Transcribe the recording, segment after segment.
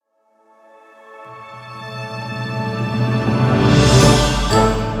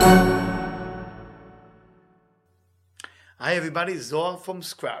Hi everybody, Zohar from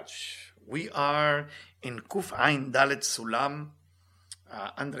scratch. We are in Kuf Ain Dalet Sulam,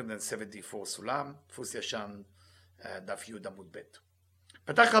 174 סולם, דפוס ישן, דף י' עמוד ב'.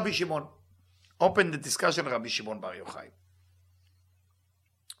 פתח רבי שמעון, open the discussion רבי שמעון בר יוחאי.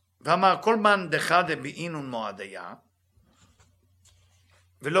 ואמר, כל מאן דחא דבעינון מועדיה,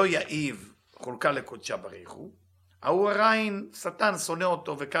 ולא יאיב חולקה לקודשה בריחו, ההוא הריין, שטן שונא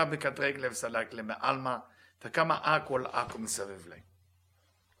אותו וקע בקטרג לב סלק למעלמה, וכמה הכל מסביב להם.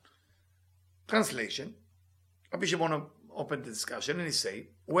 Translation, Rabbi Shimon opened the discussion and he say,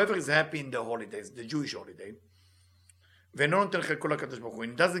 whoever is happy in the holidays, the Jewish holiday, ואינו נותן חלקו לקדוש ברוך הוא,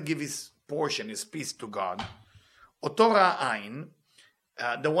 and doesn't give his portion, his peace to God, אותו רע עין,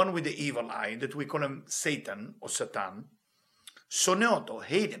 the one with the evil eye, that we call him Satan or Satan, שונא אותו,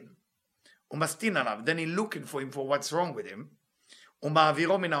 hate him, ומסטין עליו, then he looking for him for what's wrong with him,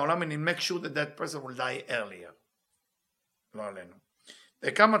 ומעבירו מן העולם, and he make sure that that person will die earlier. לא עלינו.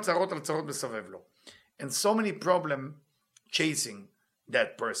 וכמה צרות על צרות בסובב לו. And so many problems chasing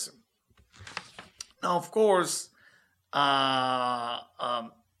that person. Now, of course,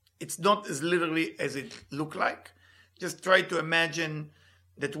 it's not as literally as it look like. Just try to imagine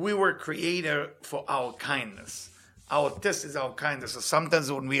that we were created for our kindness. Our test is our kindness. So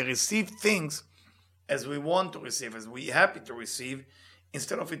sometimes when we receive things as we want to receive, as we're happy to receive,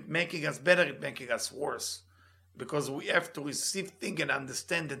 instead of it making us better, it's making us worse. Because we have to receive things and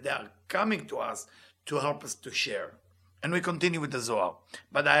understand that they are coming to us to help us to share. And we continue with the Zohar.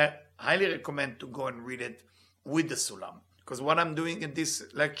 But I highly recommend to go and read it with the Sulam. Because what I'm doing in this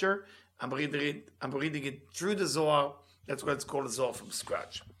lecture, I'm reading it through the Zohar. That's why it's called Zohar from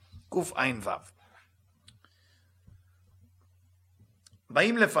scratch. Kuf Ain Vav.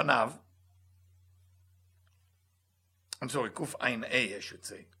 באים לפניו, I'm sorry, Kuf Ain A, I should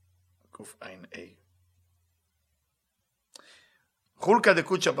say. Kuf Ain A. חולקה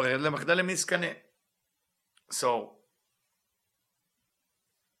דקודשא בריחו למחדל למסכנה. So,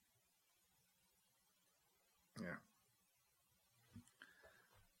 yeah.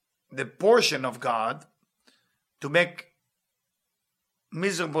 The portion of God to make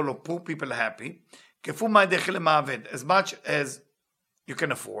miserable or poor people happy, כפו מה דחי למעבד, as much as you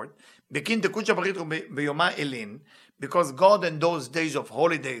can afford, בכין דקודשא בריחו ביומה אלין, because God in those days of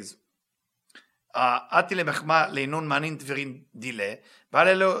holidays, עתי למחמה לעינון מענין תבירין דילה, ועל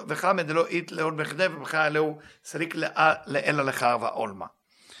אלו וחמד אלו אית לעול בכדי ובחר אלו שריק לאלה לחר ועולמה.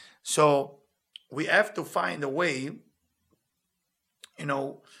 So we have to find a way,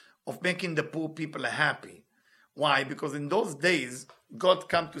 of making the poor people happy. Why? Because in those days, God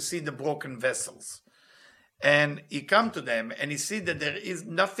come to see the broken vessels. And he come to them and he see that there is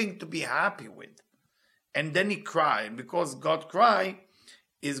nothing to be happy with. And then he cry, because God cry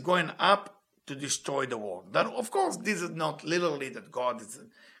is going up to destroy the world. Then, of course, this is not literally that God is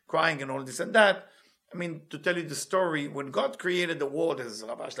crying and all this and that. I mean, to tell you the story, when God created the world, as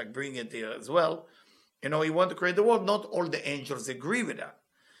Rav Ashlag bring it here as well, he wanted to create the world, not all the angels agree with that.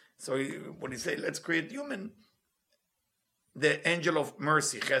 So when he said, let's create human, the angel of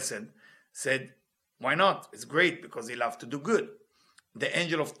mercy, Chesed, said, why not? It's great because he loves to do good. The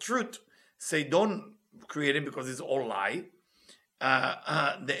angel of truth say, don't create him because it's all lie.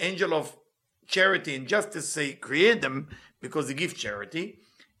 The angel of charity and justice say, create them because he gives charity.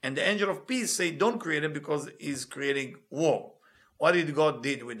 And the angel of peace say, don't create them because he's creating war. What did God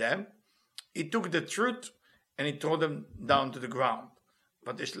did with them? He took the truth and he threw them down to the ground.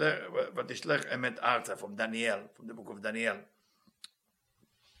 Vatishleach emet arza from Daniel, from the book of Daniel.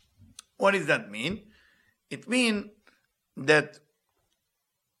 What does that mean? It means that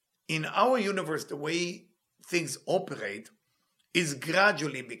in our universe, the way things operate is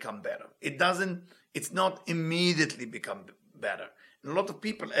gradually become better. It's not immediately become better. And a lot of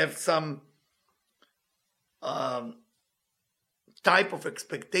people have some type of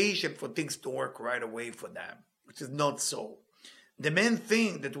expectation for things to work right away for them, which is not so. The main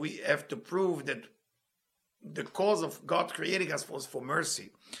thing that we have to prove that the cause of God creating us was for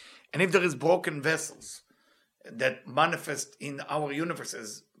mercy. And if there is broken vessels that manifest in our universe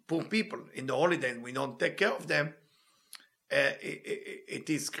as poor people in the holidays, we don't take care of them, it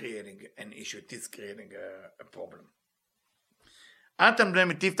is creating an issue. It is creating a problem. אתם בני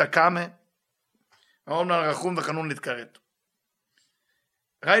מטיבתא קמא, ואומרים רחום וחנון להתכרת.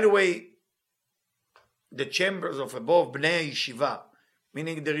 Right away, the chambers of above, Bnei Yeshiva,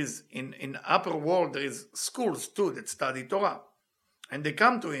 meaning there is, in upper world, there is schools too that study Torah. And they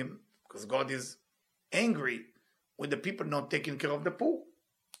come to him, because God is angry with the people not taking care of the poor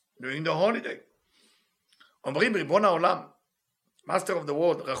during the holiday. אומרים, ריבון העולם, Master of the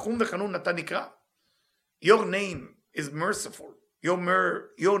world, רחום וחנון אתה נקרא. Your name is merciful.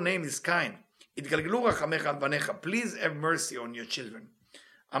 Your name is kind. התגלגלו רחמך על בניך. Please have mercy on your children.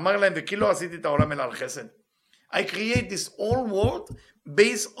 אמר להם, וכי לא עשיתי את העולם אלא על חסד. I create this whole world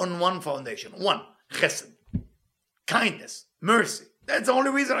based on one foundation. One, chesed. Kindness, mercy. That's the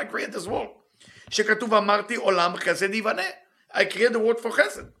only reason I create this world. שכתוב אמרתי עולם חסד יבנה. I create the word for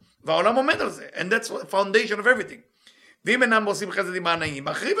חסד. והעולם עומד על זה. And that's the foundation of everything. ואם אינם עושים חסד עם העניים,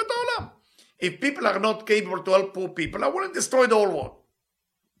 מחריב את העולם. If people are not capable to help poor people, I will destroy the whole world.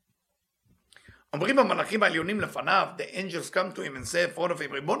 אומרים המלאכים העליונים לפניו, the angels come to him and say, front of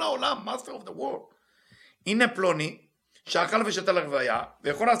him, ריבון העולם, master of the world. הנה פלוני, שאכל ושתה לרוויה,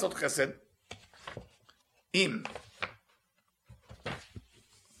 ויכול לעשות חסד, עם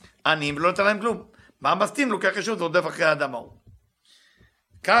עניים ולא נתן להם כלום. מה המסטין? לוקח רשות ועודף אחרי האדם ההוא.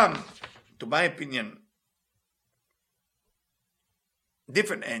 Come, to my opinion,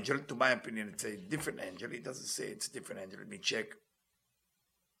 different angel, to my opinion, it's a different angel. It doesn't say it's a different angel. Let me check.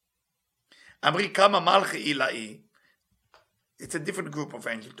 אמרי כמה מלכי עילאי. It's a different group of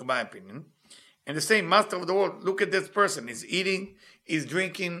angels, to my opinion. And the same master of the world, look at this person. He's eating, he's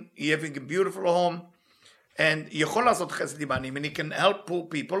drinking, he's having a beautiful home. And יכול לעשות חסד עם עניים, and he can help poor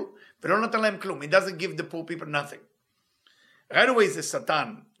people, ולא נותן להם כלום. He doesn't give the poor people nothing. Right away, the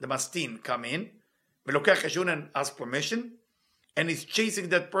Satan, the mastin, come in, ולוקח חשבון and ask permission, and he's chasing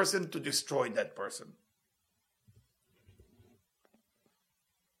that person to destroy that person.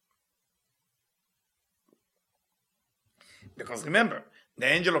 Because remember, the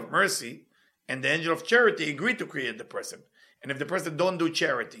angel of mercy and the angel of charity agree to create the person. And if the person don't do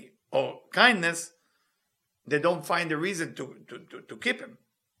charity or kindness, they don't find a reason to keep him.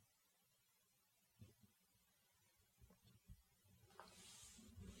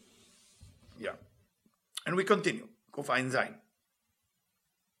 Yeah. And we continue. קוף זין.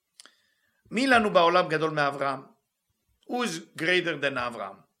 מי לנו בעולם גדול מאברהם? Who is greater than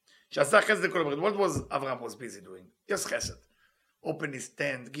אברהם? שעשה חסד לכל הברית. What was Abraham was busy doing? Just חסד. Open his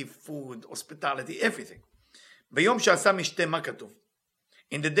tent, give food, hospitality, everything. ביום שעשה משתה, מה כתוב?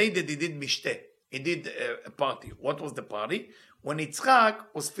 In the day that he did משתה, he did a party. What was the party? When Yitzchak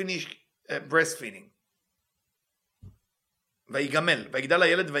was finished breastfeeding. ויגמל, ויגדל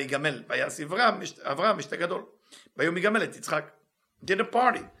הילד ויגמל, ויעש אברהם משתה גדול. ויום יגמל את יצחק. Did a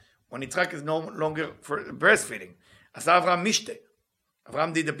party. When Yitzchak is no longer for breastfeeding. עשה אברהם משתה.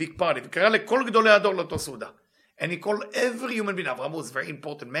 אברהם did a big party. וקרא לכל גדולי הדור לאותו סעודה. And he called every human being. Abraham was a very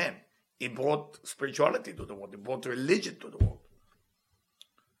important man. He brought spirituality to the world. He brought religion to the world.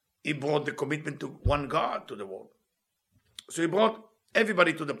 He brought the commitment to one God to the world. So he brought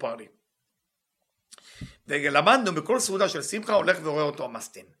everybody to the party. ולמדנו בכל סעודה של שמחה הולך ורואה אותו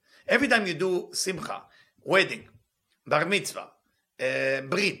המסטין. Every time you do שמחה, wedding, בר מצווה,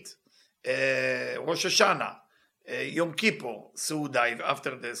 ברית, ראש השנה, יום כיפור, סעודה,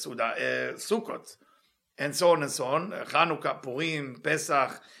 after the סעודה, סוכות, and so on, Chanukah, Purim,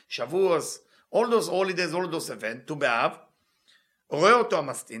 Pesach, Shavuos, all those holidays, all those events, ט"ו באב, רואה אותו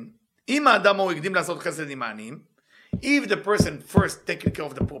המסטין, אם האדם הוא הקדים לעשות חסד עם העניים, if the person first taking care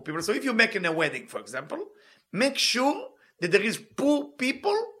of the poor people, so if you're making a wedding, for example, make sure that there is poor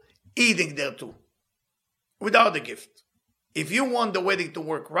people eating there too, without the gift. If you want the wedding to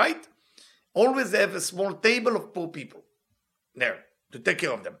work right, always have a small table of poor people there, to take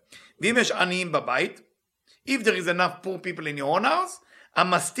care of them. ואם יש עניים בבית, if there is enough poor people in your own house,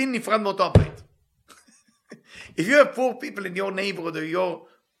 המסטין נפרד מאותו הבית. If you have poor people in your neighborhood or your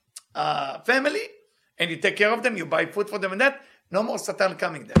family, and you take care of them, you buy food for them and that, no more Satan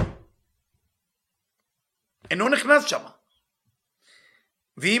coming there. אינו נכנס שם.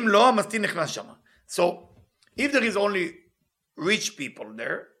 ואם לא, המסטין נכנס שם. So, if there is only rich people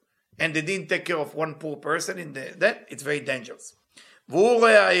there, and they didn't take care of one poor person in that, it's very dangerous. והוא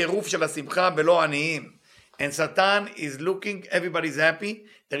רואה העירוף של השמחה בלא עניים. And Satan is looking, everybody's happy,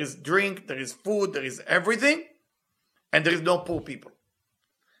 there is drink, there is food, there is everything, and there is no poor people.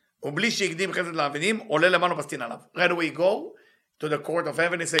 ובלי שהקדים חסד לעבדים, עולה למענו מסטין עליו. Right away go to the court of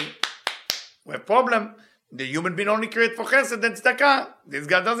heaven and say, we have a problem, the human being only created for chesed and tzedakah. This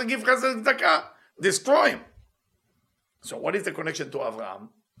guy doesn't give chesed and tzedakah. Destroy him. So what is the connection to Avraham?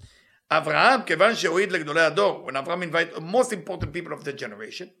 Avraham, כיוון שהועיד לגדולי הדור, when Avraham invited the most important people of the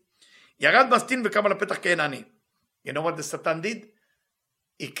generation, ירד מסטין וקם על הפתח כאין עני. You know what the Satan did?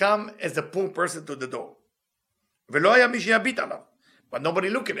 He came as a poor person to the door. ולא היה מי שיביט עליו. But nobody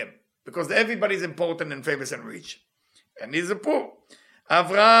look at him. Because everybody is important and famous and rich. And he's a poor.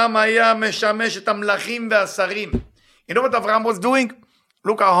 אברהם היה משמש את המלכים והשרים. You know what Avraham was doing?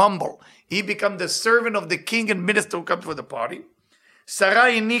 Look how humble. He became the servant of the king and minister who come for the party. שרה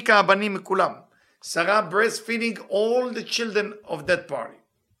הניקה הבנים מכולם. Sarah breastfeeding all the children of that party.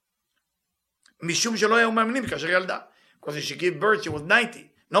 משום שלא היו מאמינים כאשר ילדה. Because she gave birth, she was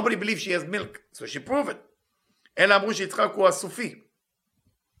 90. Nobody believed she has milk, so she proved it. אלא אמרו שיצחק הוא הסופי,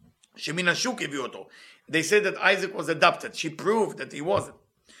 שמן השוק הביאו אותו. They said that Isaac was adopted. She proved that he wasn't.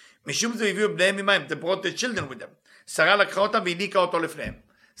 משום זה הביאו בניהם ממים. They brought the children with them. שרה לקחה אותם והניקה אותו לפניהם.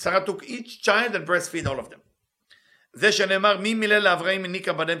 שרה took each child and breastfeed all of them. זה שנאמר מי מילל לאברהם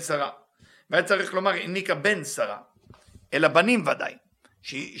הניקה בניהם שרה. והיה צריך לומר הניקה בן שרה. אלא בנים ודאי.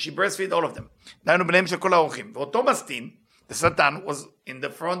 She breastfeed all of them. דהיינו בניהם של כל האורחים. ואותו מסטין, the Satan was in the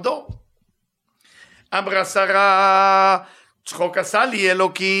front door. אמרה שרה, צחוק עשה לי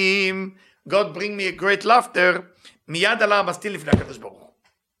אלוקים, God bring me a great laughter, מיד עלה המסטין לפני הקדוש ברוך הוא.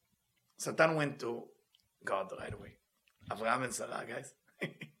 Satan went to God right away. אברהם and Sarah, guys.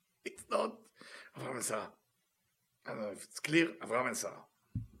 It's not אברהם and Sarah. I don't know if it's clear, אברהם and Sarah.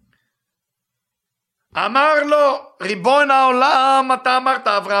 אמר לו, ריבון העולם, אתה אמרת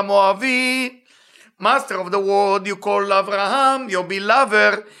אברהם אוהבי, Master of the world, you call אברהם, your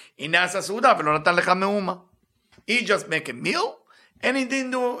beloved, הנה עשה סעודה ולא נתן לך מאומה. He just make a meal, and he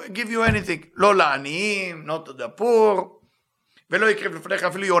didn't give you anything. לא לעניים, not to the poor, ולא יקריב לפניך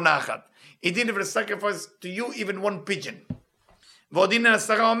אפילו יונה אחת. He didn't even sacrifice to you even one pigeon. ועוד הנה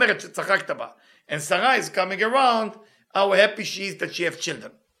שרה אומרת שצחקת בה. And Sarah is coming around, how happy she is that she have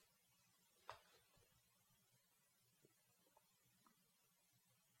children.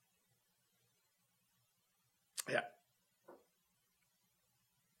 Yeah.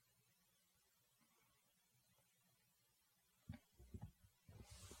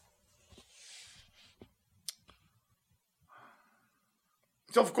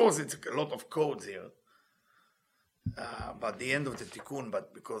 So of course it's a lot of codes here. But the end of the tikkun,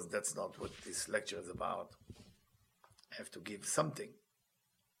 but because that's not what this lecture is about, I have to give something.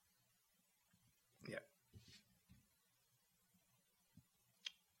 Yeah.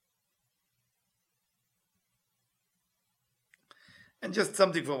 And just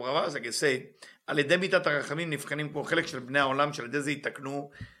something from Rav, like I say, על ידי מיתת הרחמים נבחנים כמו חלק של בני העולם, שעל ידי זה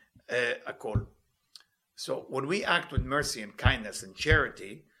יתקנו הכל. So when we act with mercy and kindness and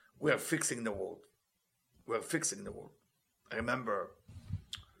charity, we are fixing the world. We are fixing the world. I remember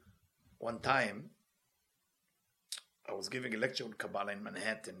one time I was giving a lecture on Kabbalah in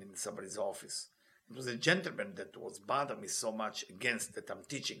Manhattan in somebody's office. It was a gentleman that was bothering me so much against that I'm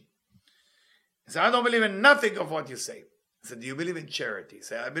teaching. He said, I don't believe in nothing of what you say. I said, do you believe in charity? He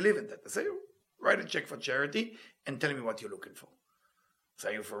said, I believe in that. I said, write a check for charity and tell me what you're looking for. I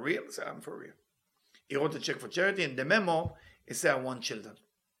said, are you for real? I said, I'm for real. He wrote a check for charity, and the memo, he said, I want children.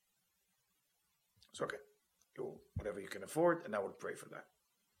 It's okay. Do whatever you can afford, and I will pray for that.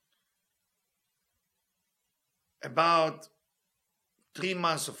 About 3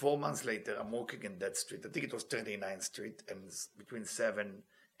 months or 4 months later, I'm walking in that street. I think it was 39th Street, and it's between 7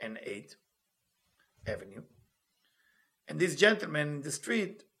 and 8 Avenue. And this gentleman in the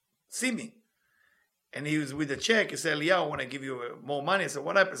street see me. And he was with a check. He said, Eliyahu, I want to give you more money. I said,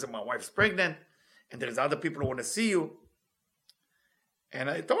 what happened? I said, my wife's pregnant, and there's other people who want to see you. And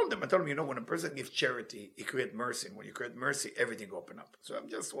I told him, you know, when a person gives charity, he creates mercy. And when you create mercy, everything open up. So I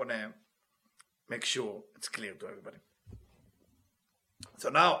just want to make sure it's clear to everybody. So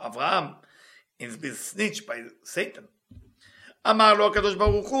now Avraham is being snitched by Satan. אמר לו הקדוש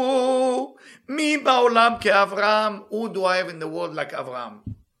ברוך הוא, מי בעולם כאברהם? Who do I have in the world like אברהם?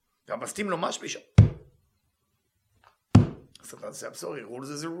 והמסתים לו משהו שם. Satan said, I'm sorry, rules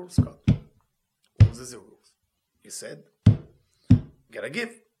is a rule, Scott. Rules is a rule. You said, gotta give.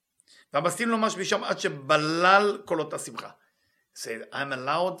 והמסתים לו משהו שם עד שבלל כל אותה שמחה. Said, I'm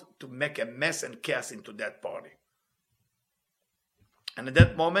allowed to make a mess and chaos into that party. And at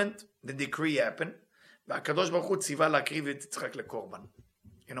that moment, the decree happened. והקדוש ברוך הוא ציווה להקריב את יצחק לקורבן.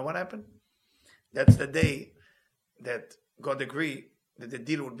 You know what happened? That's the day that God agreed that the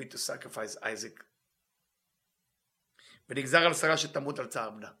deal would be to sacrifice Isaac. ונגזר על שרה שתמות על צער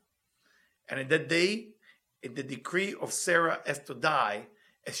בנה. And in that day, in the decree of Sarah has to die,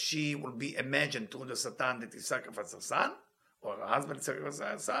 as she will be imagined through the Satan that he sacrificed her son, or her husband sacrificed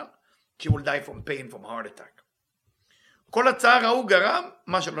her son, she will die from pain, from heart attack. כל הצער ההוא גרם,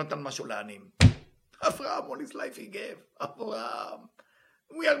 מה שלא נתן משהו לעניים. Avraham, all his life he gave. Avraham.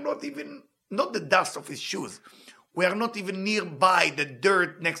 We are not the dust of his shoes. We are not even nearby the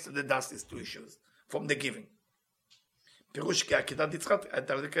dirt next to the dust of his shoes from the giving. פירוש כי עקדת יצחק,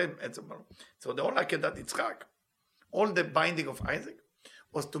 so the whole עקדת יצחק, all the binding of Isaac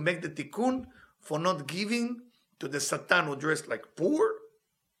was to make the tikkun for not giving to the Satan who dressed like poor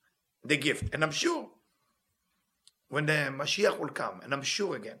the gift. And I'm sure when the Mashiach will come, and I'm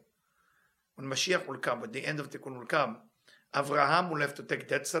sure again, when Mashiach will come, when the end of Tikkun will come, Avraham will have to take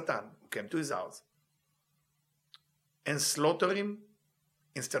that Satan who came to his house and slaughter him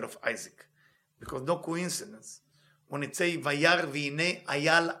instead of Isaac. Because no coincidence. When it says, Vayar v'ine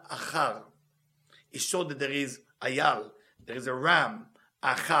ayal achar, it shows that there is ayal, there is a ram,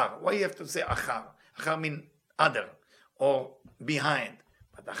 achar. Why you have to say achar? Achar means other, or behind.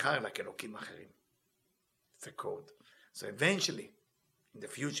 But achar like Elokim acherim. It's a code. So eventually, in the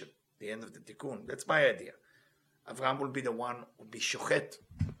future, the end of the Tikkun, that's my idea. Avraham will be the one who will be shochet.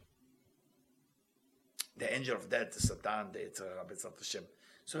 The angel of death, the Satan, the Yitzhak, B'ezrat Hashem.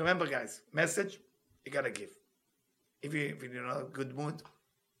 So remember, guys, message, you gotta give. If you're in a good mood,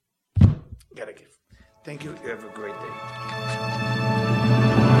 you gotta give. Thank you. You have a great day.